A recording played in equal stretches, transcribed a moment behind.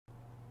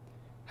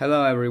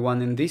Hello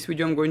everyone, in this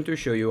video I'm going to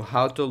show you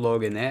how to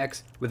log in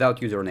X without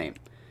username.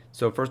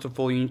 So first of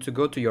all, you need to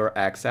go to your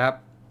X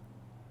app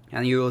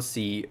and you will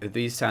see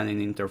this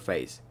sign-in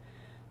interface.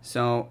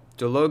 So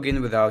to log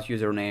in without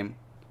username,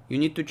 you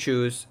need to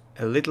choose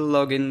a little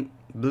login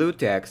blue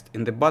text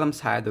in the bottom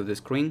side of the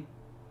screen.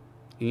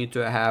 You need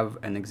to have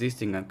an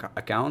existing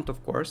account,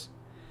 of course.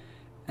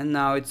 And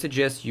now it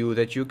suggests you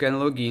that you can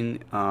log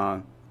in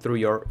through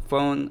your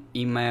phone,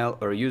 email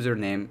or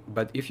username,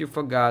 but if you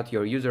forgot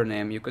your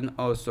username, you can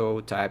also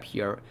type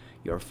here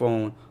your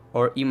phone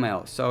or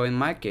email. So in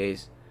my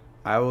case,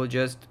 I will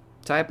just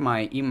type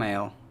my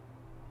email,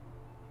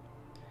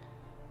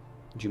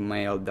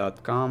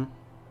 gmail.com,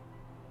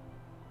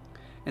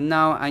 and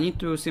now I need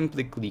to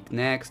simply click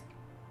next.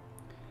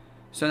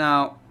 So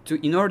now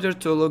in order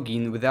to log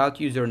in without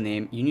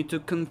username, you need to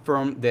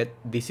confirm that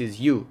this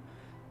is you.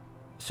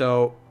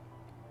 So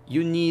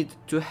you need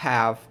to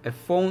have a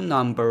phone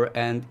number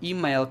and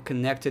email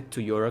connected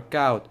to your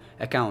account.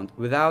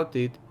 Without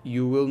it,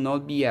 you will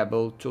not be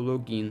able to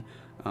log in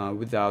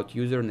without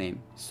username.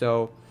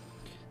 So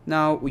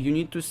now you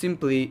need to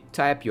simply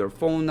type your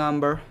phone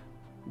number,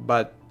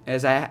 but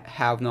as I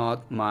have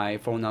not my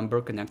phone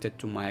number connected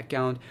to my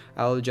account,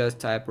 I'll just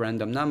type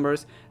random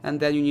numbers,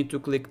 and then you need to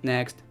click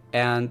next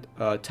and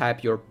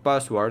type your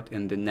password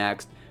in the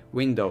next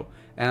window.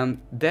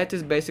 And that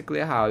is basically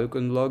how you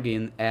can log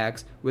in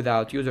X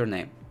without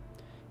username.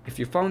 If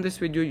you found this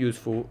video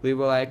useful, leave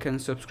a like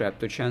and subscribe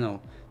to the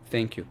channel.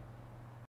 Thank you.